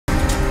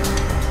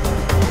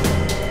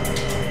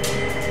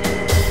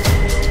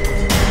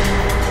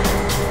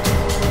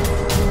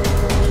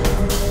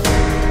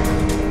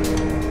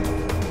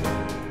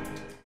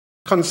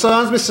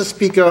concerns, Mr.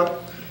 Speaker,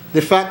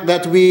 the fact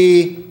that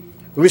we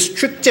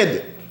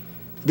restricted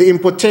the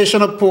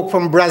importation of pork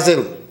from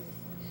Brazil.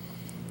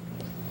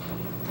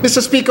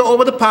 Mr. Speaker,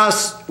 over the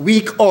past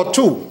week or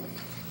two,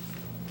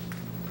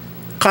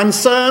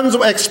 concerns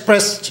were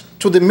expressed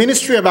to the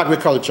Ministry of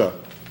Agriculture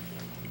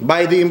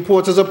by the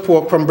importers of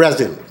pork from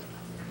Brazil.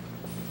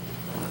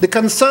 The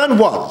concern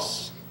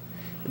was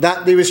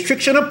that the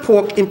restriction of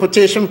pork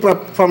importation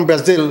from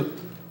Brazil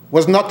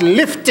was not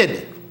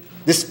lifted,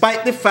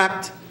 despite the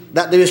fact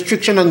that the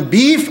restriction on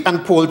beef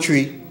and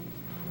poultry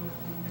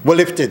were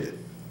lifted.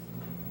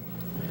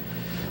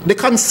 The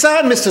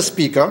concern, Mr.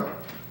 Speaker,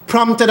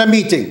 prompted a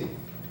meeting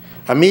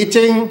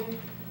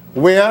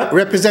where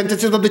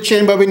representatives of the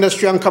Chamber of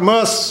Industry and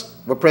Commerce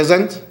were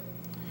present,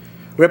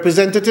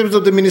 representatives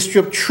of the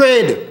Ministry of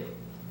Trade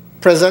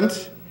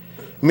present,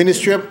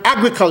 Ministry of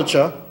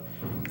Agriculture,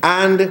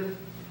 and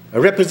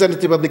a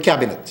representative of the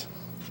Cabinet.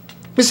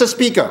 Mr.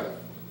 Speaker,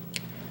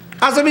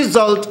 as a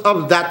result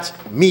of that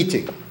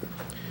meeting,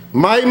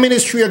 my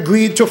ministry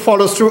agreed to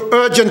follow through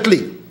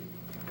urgently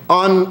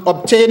on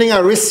obtaining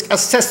a risk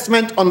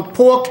assessment on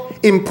pork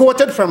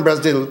imported from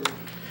Brazil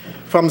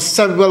from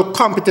several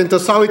competent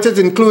authorities,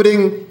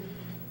 including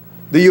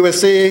the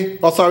USA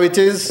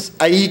authorities,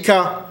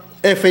 IECA,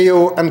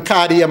 FAO, and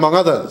CADI, among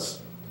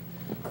others.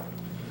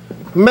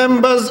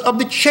 Members of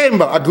the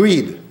Chamber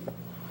agreed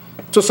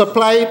to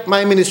supply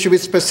my ministry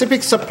with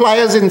specific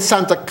suppliers in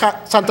Santa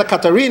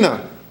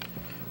Catarina,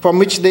 from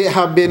which they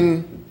have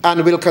been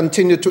and will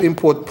continue to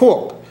import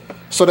pork,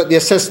 so that the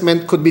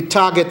assessment could be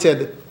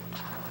targeted,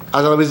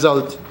 as a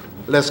result,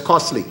 less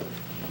costly.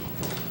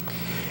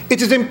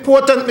 It is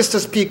important, Mr.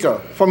 Speaker,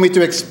 for me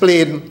to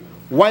explain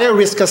why a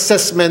risk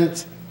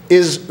assessment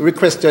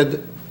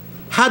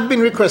had been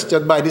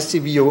requested by the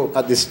CBO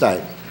at this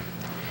time.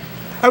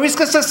 A risk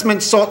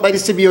assessment sought by the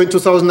CBO in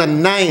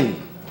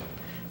 2009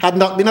 had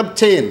not been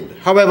obtained.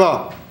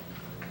 However,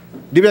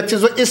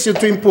 directives were issued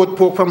to import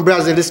pork from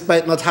Brazil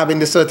despite not having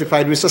the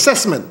certified risk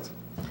assessment.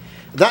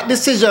 That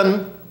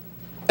decision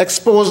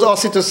exposed our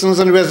citizens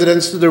and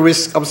residents to the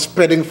risk of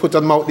spreading foot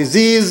and mouth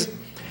disease.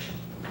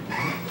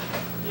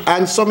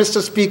 And so,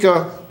 Mr.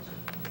 Speaker,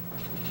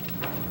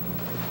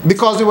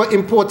 because we were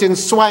importing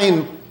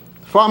swine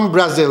from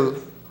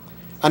Brazil,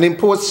 and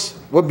imports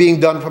were being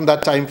done from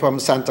that time from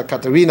Santa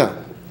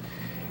Catarina,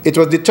 it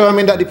was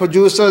determined that the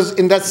producers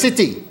in that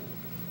city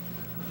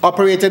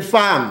operated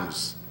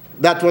farms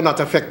that were not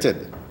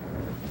affected.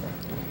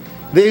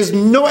 There is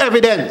no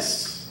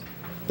evidence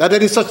that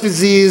any such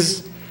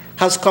disease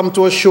has come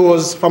to our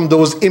shores from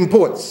those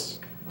imports.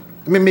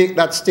 Let me make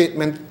that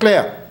statement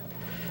clear.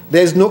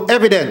 There is no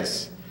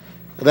evidence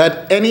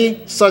that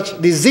any such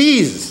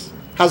disease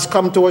has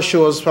come to our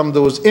shores from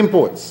those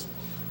imports.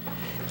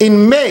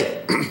 In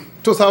May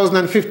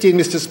 2015,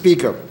 Mr.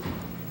 Speaker,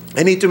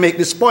 I need to make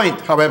this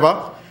point,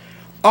 however,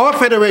 our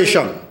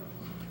federation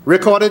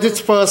recorded its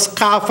first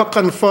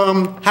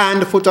CARFA-confirmed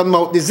hand, foot, and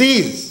mouth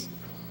disease.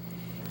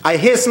 I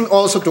hasten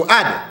also to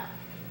add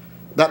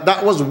that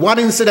that was one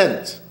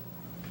incident,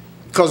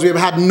 because we've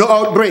had no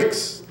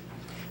outbreaks.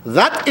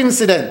 That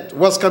incident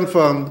was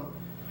confirmed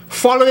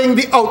following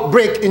the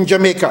outbreak in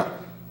Jamaica.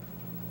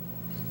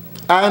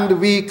 And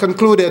we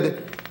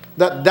concluded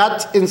that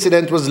that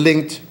incident was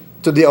linked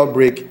to the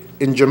outbreak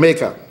in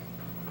Jamaica.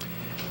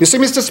 You see,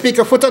 Mr.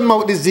 Speaker, foot and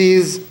mouth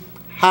disease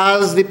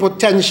has the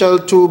potential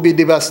to be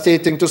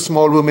devastating to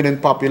small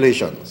ruminant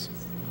populations.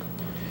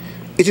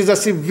 It is a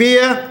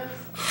severe,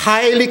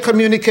 highly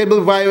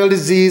communicable viral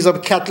disease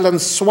of cattle and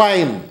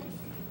swine.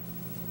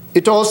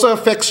 It also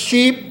affects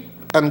sheep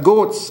and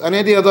goats and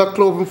any other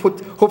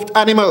cloven-hoofed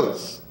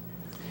animals.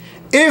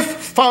 If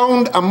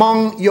found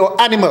among your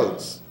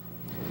animals,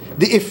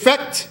 the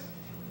effect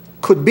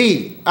could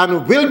be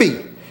and will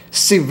be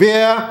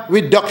severe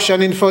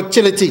reduction in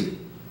fertility,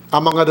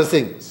 among other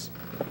things.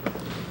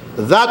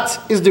 That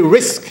is the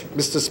risk,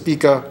 Mr.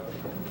 Speaker,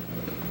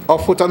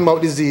 of foot and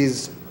mouth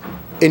disease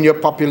in your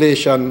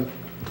population,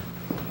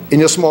 in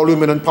your small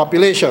ruminant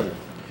population.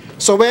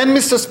 So when,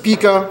 Mr.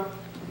 Speaker,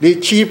 the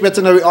Chief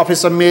Veterinary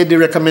Officer made the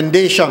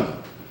recommendation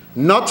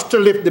not to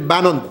lift the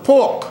ban on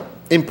pork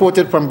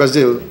imported from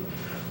Brazil,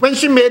 when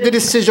she made the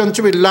decision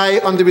to rely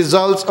on the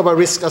results of a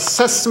risk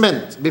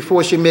assessment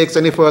before she makes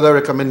any further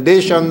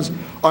recommendations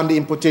on the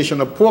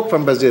importation of pork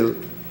from Brazil,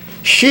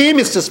 she,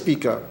 Mr.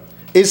 Speaker,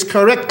 is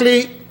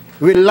correctly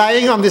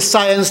relying on the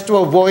science to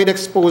avoid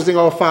exposing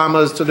our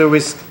farmers to the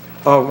risk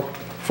of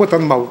foot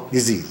and mouth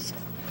disease.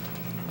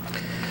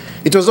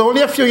 It was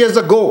only a few years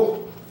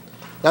ago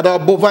that our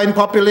bovine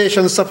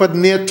population suffered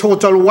near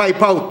total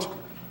wipeout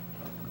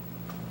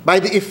by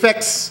the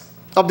effects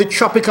of the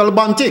tropical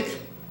bun tick.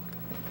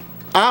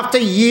 After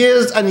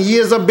years and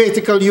years of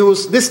batical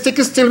use, this tick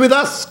is still with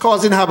us,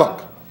 causing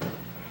havoc.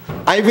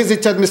 I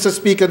visited, Mr.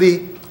 Speaker,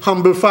 the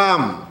Humble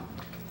Farm,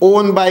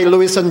 owned by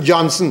Lewis and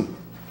Johnson,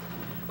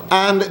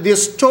 and the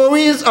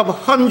stories of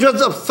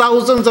hundreds of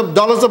thousands of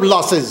dollars of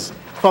losses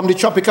from the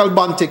tropical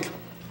bun tick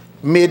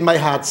made my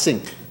heart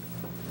sink.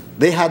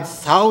 They had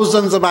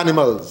thousands of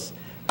animals,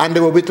 and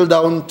they were whittled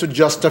down to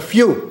just a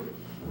few.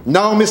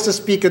 Now, Mr.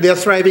 Speaker, they are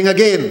thriving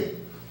again.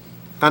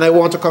 And I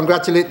want to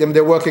congratulate them.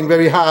 They're working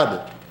very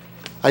hard.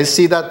 I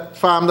see that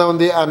farm down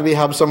there, and we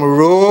have some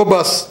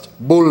robust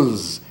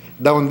bulls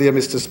down there,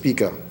 Mr.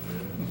 Speaker.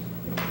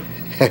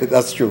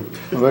 That's true.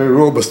 Very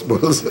robust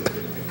bulls.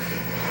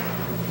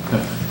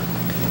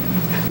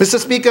 Mr.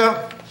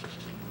 Speaker,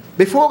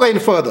 before going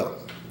further,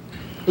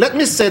 let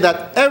me say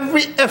that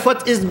every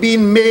effort is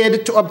being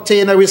made to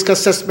obtain a risk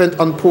assessment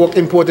on pork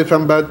imported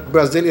from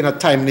Brazil in a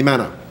timely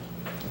manner.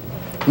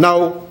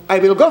 Now, I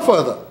will go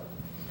further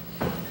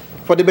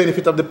for the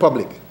benefit of the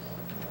public.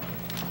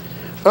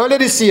 Earlier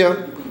this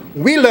year,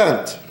 we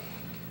learned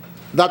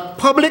that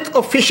public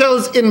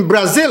officials in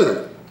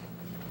Brazil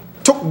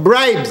took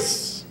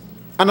bribes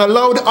and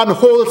allowed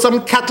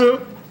unwholesome cattle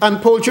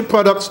and poultry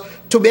products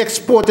to be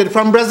exported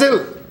from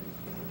Brazil.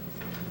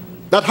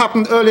 That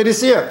happened earlier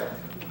this year.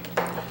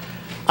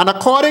 And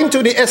according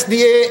to the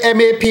SDA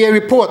MAPA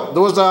report,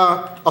 those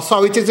are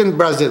authorities in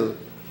Brazil,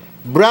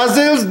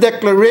 Brazil's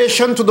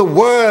declaration to the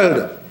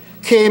world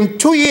came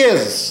 2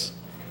 years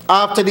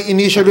after the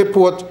initial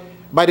report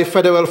by the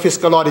federal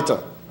fiscal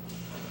auditor.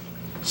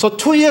 So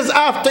 2 years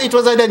after it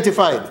was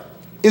identified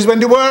is when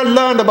the world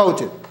learned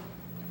about it.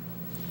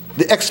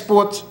 The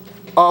export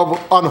of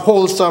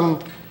unwholesome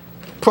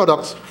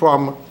products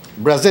from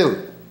Brazil.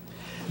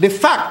 The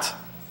fact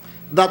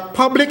that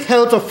public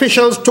health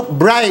officials took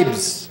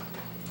bribes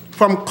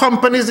from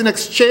companies in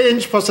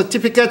exchange for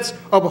certificates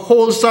of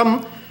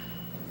wholesome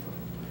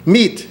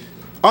meat,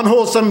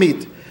 unwholesome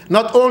meat,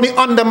 not only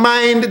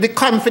undermined the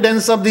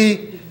confidence of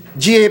the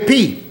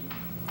GAP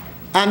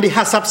and the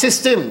HACCP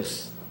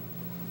systems,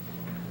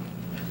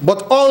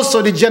 but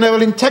also the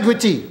general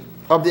integrity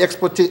of the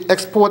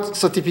export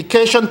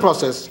certification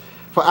process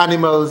for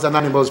animals and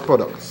animals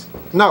products.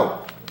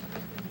 Now,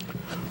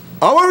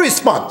 our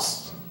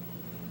response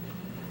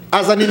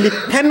as an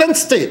independent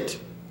state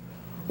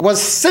was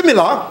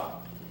similar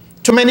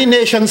to many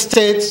nation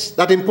states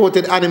that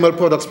imported animal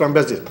products from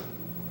Brazil.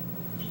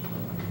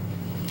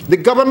 The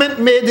government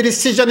made the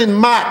decision in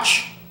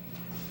March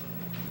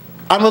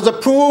and was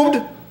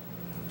approved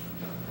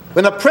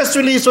when a press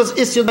release was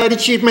issued by the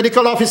Chief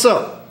Medical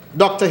Officer,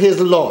 Dr.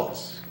 Hazel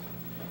Laws.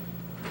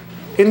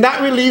 In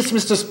that release,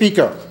 Mr.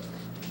 Speaker,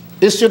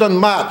 issued on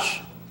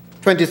March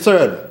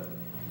 23rd,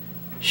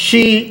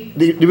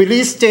 the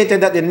release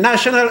stated that the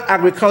National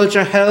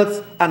Agriculture,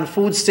 Health and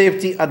Food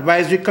Safety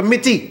Advisory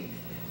Committee,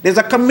 there's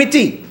a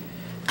committee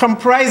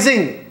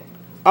comprising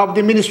of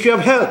the Ministry of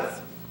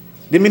Health,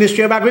 the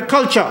Ministry of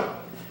Agriculture,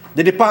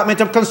 the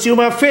Department of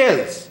Consumer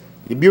Affairs,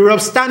 the Bureau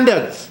of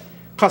Standards,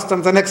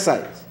 Customs and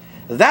Excise.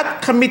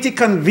 That committee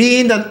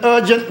convened an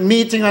urgent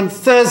meeting on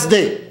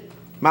Thursday,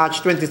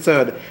 March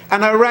 23rd,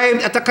 and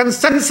arrived at a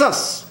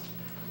consensus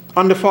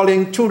on the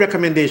following two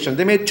recommendations.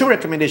 They made two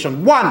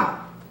recommendations. One,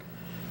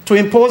 to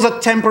impose a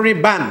temporary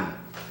ban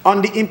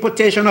on the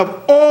importation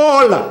of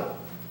all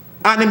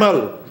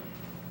animal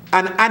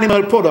and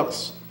animal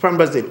products from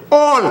Brazil.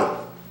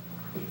 All.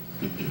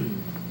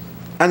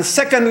 And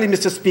secondly,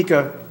 Mr.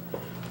 Speaker,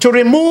 to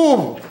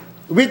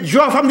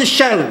withdraw from the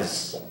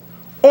shelves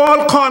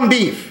all corned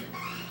beef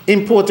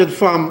imported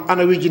from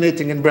and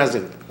originating in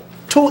Brazil.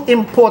 Two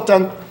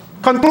important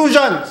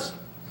conclusions.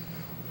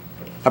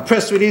 A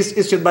press release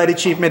issued by the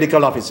Chief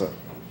Medical Officer.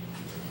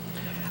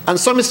 And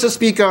so, Mr.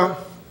 Speaker,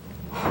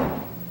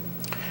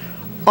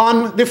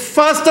 on the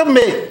 1st of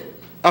May,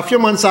 a few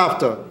months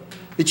after,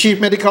 the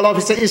Chief Medical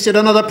Officer issued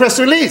another press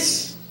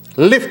release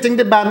lifting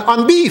the ban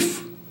on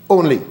beef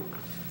only.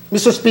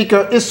 Mr.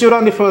 Speaker, issued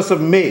on the 1st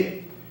of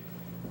May.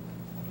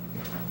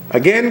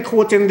 Again,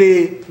 quoting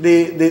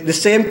the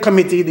same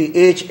committee, the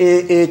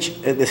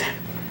the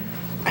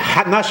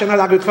National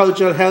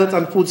Agricultural Health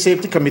and Food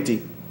Safety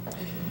Committee.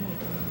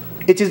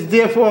 It is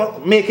therefore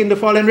making the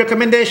following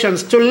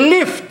recommendations: to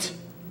lift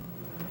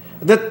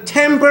the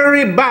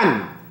temporary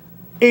ban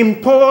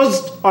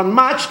imposed on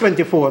March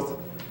 24th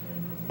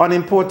on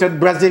imported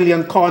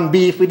Brazilian corned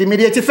beef with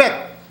immediate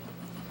effect.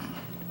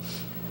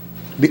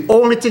 The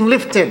only thing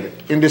lifted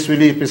in this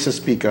relief, Mr.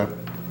 Speaker,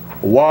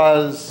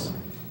 was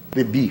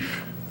the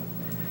beef.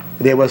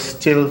 There were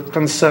still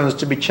concerns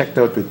to be checked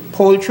out with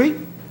poultry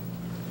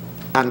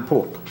and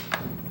pork.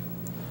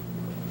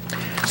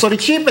 So the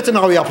Chief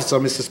Veterinary Officer,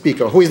 Mr.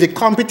 Speaker, who is the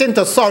competent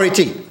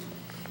authority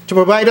to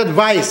provide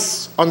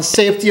advice on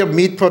safety of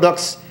meat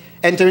products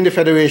entering the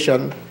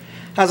Federation,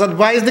 has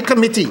advised the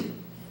committee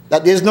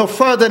that there is no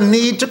further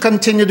need to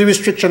continue the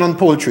restriction on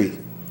poultry,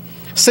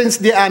 since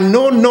there are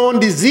no known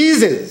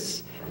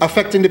diseases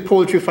affecting the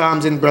poultry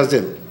farms in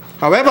Brazil.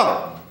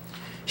 However,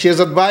 she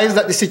has advised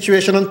that the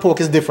situation on pork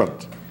is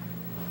different.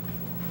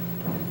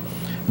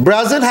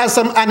 Brazil has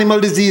some animal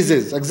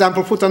diseases,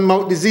 example foot and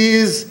mouth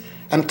disease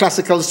and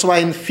classical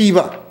swine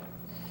fever.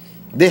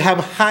 They have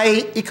high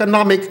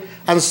economic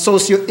and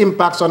socio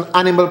impacts on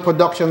animal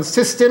production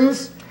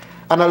systems,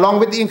 and along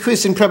with the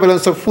increasing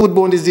prevalence of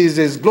foodborne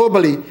diseases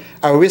globally,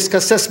 a risk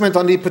assessment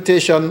on the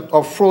importation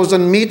of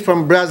frozen meat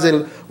from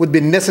Brazil would be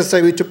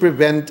necessary to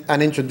prevent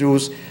and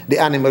introduce the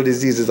animal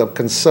diseases of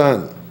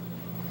concern.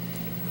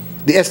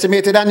 The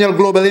estimated annual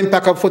global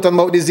impact of foot and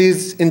mouth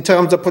disease in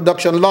terms of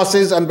production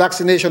losses and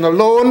vaccination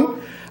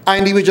alone are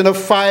in the region of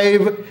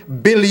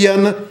 $5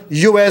 billion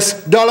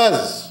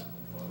US.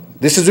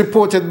 This is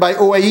reported by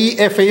OIE,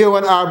 FAO,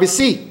 and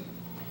RBC.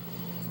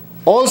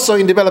 Also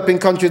in developing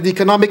countries, the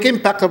economic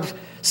impact of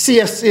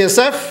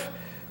CSF,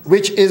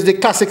 which is the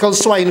classical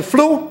swine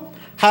flu,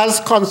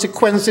 has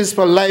consequences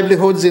for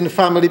livelihoods in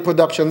family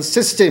production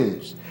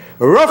systems.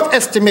 Rough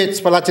estimates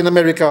for Latin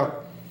America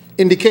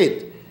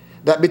indicate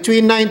that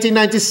between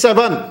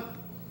 1997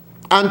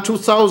 and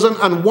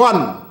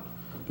 2001,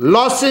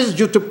 losses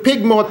due to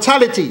pig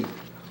mortality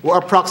were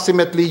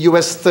approximately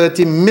US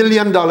 $30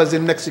 million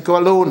in Mexico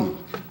alone.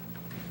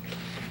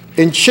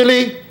 In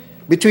Chile,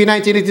 between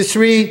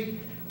 1983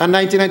 and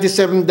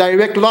 1997,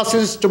 direct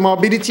losses to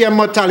morbidity and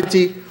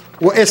mortality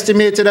were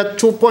estimated at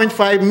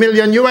 2.5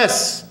 million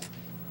US.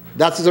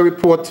 That is a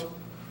report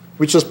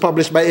which was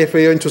published by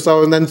FAO in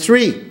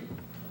 2003.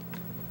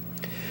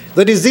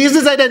 The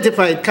diseases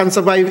identified can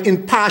survive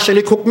in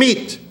partially cooked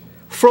meat,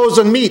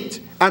 frozen meat,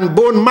 and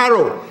bone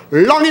marrow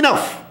long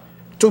enough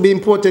to be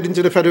imported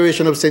into the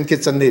Federation of St.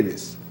 Kitts and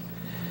Nevis.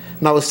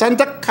 Now,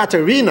 Santa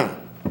Catarina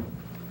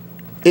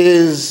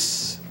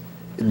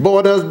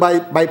borders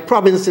by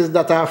provinces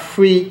that are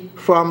free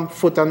from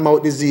foot and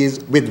mouth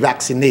disease with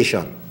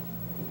vaccination.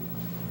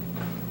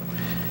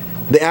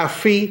 They are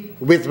free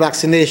with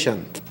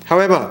vaccination.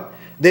 However,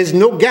 there is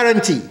no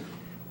guarantee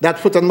that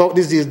foot and mouth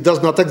disease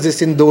does not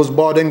exist in those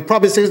bordering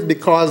provinces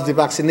because the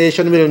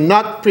vaccination will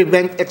not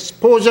prevent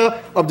exposure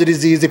of the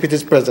disease if it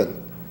is present.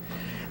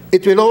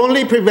 It will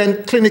only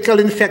prevent clinical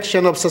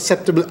infection of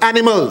susceptible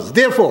animals.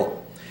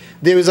 Therefore,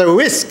 there is a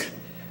risk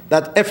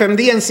that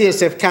FMD and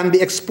CSF can be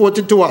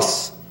exported to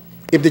us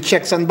if the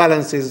checks and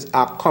balances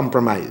are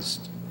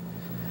compromised.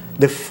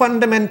 The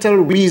fundamental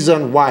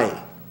reason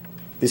why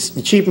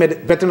the Chief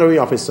Veterinary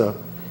Officer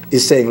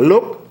is saying,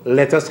 look,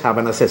 let us have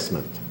an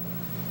assessment.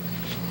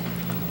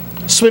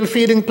 Swill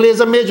feeding plays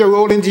a major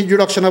role in the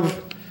introduction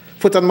of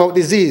foot and mouth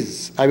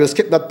disease. I will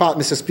skip that part,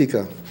 Mr.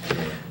 Speaker.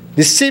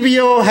 The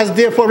CBO has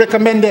therefore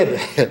recommended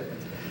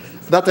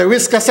that a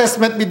risk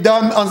assessment be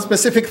done on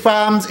specific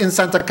farms in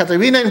Santa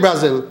Catarina in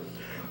Brazil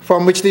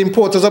from which the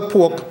importers of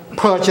pork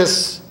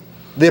purchase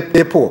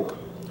their pork.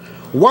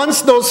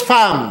 Once those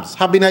farms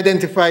have been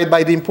identified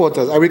by the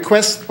importers, a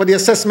request for the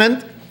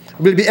assessment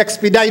will be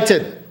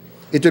expedited.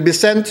 It will be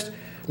sent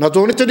not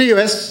only to the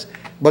US,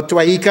 but to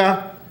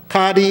AICA,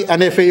 CARDI,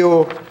 and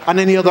FAO, and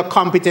any other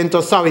competent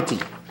authority.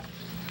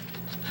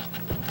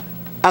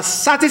 A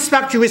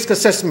satisfactory risk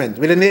assessment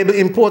will enable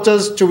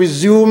importers to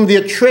resume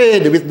their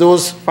trade with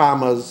those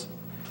farmers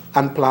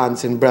and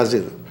plants in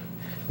Brazil.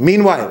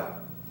 Meanwhile,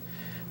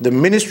 the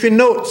ministry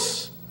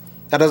notes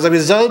that as a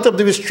result of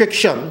the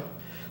restriction,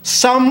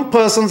 some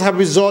persons have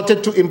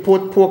resorted to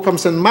import pork from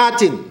St.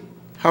 Martin.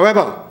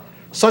 However,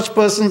 such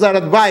persons are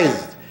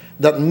advised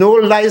that no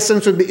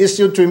license will be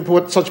issued to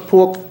import such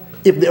pork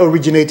if they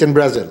originate in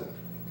Brazil.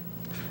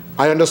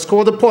 I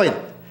underscore the point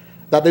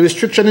that the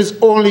restriction is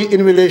only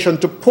in relation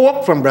to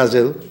pork from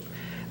Brazil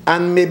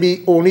and may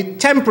be only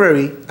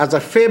temporary as a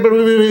favorable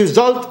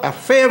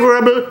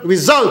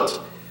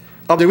result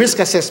of the risk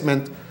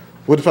assessment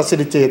would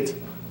facilitate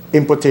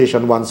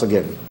importation once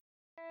again.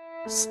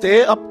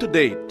 Stay up to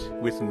date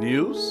with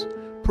news,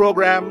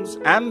 programs,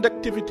 and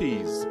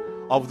activities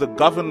of the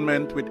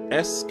government with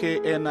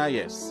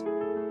SKNIS.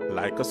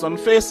 Like us on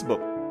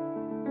Facebook.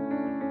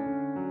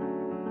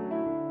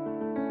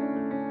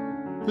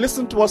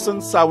 Listen to us on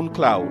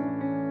SoundCloud.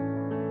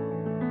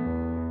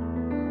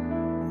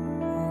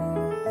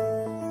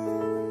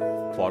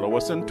 Follow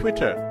us on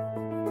Twitter.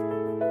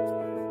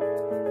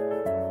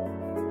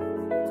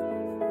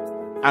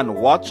 And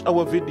watch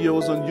our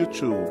videos on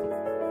YouTube.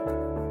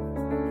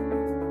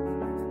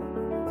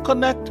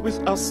 Connect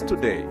with us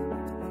today.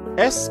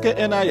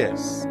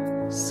 SKNIS,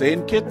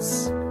 St.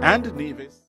 Kitts and Nevis.